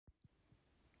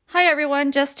Hi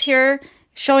everyone, just here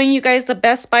showing you guys the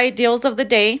Best Buy deals of the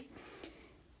day.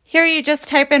 Here you just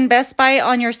type in Best Buy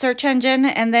on your search engine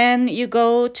and then you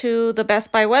go to the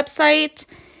Best Buy website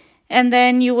and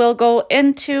then you will go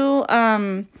into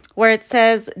where it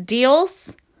says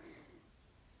deals.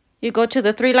 You go to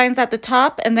the three lines at the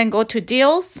top and then go to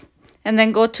deals and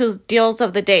then go to deals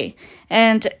of the day.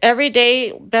 And every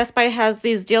day Best Buy has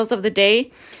these deals of the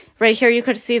day. Right here, you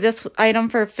could see this item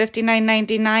for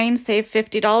 $59.99, save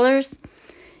 $50.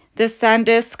 This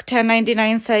SanDisk,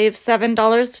 $10.99, save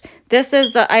 $7. This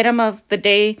is the item of the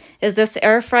day, is this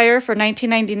air fryer for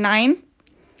 $19.99.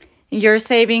 You're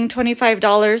saving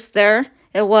 $25 there.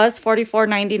 It was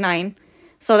 $44.99.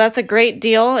 So that's a great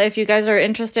deal. If you guys are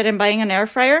interested in buying an air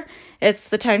fryer, it's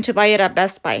the time to buy it at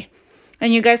Best Buy.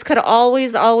 And you guys could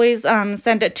always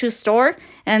send it to store,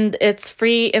 and it's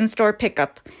free in-store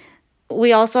pickup.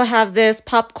 We also have this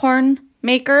popcorn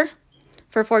maker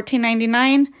for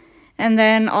 $14.99, and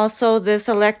then also this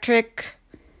electric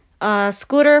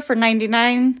scooter for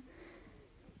 $99.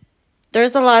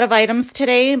 There's a lot of items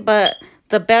today, but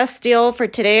the best deal for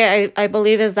today, I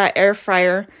believe, is that air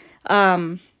fryer.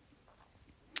 That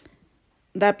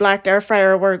black air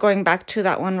fryer. We're going back to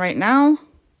that one right now.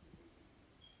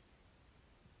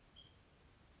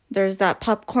 There's that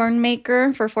popcorn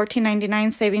maker for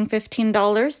 $14.99, saving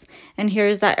 $15. And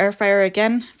here's that air fryer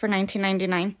again for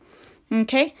 $19.99.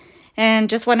 Okay, and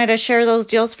just wanted to share those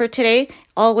deals for today,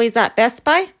 always at Best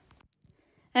Buy.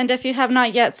 And if you have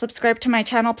not yet subscribed to my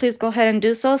channel, please go ahead and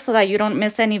do so that you don't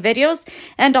miss any videos.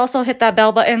 And also hit that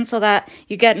bell button so that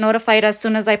you get notified as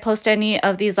soon as I post any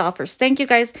of these offers. Thank you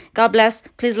guys. God bless.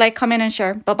 Please like, comment, and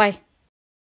share. Bye-bye.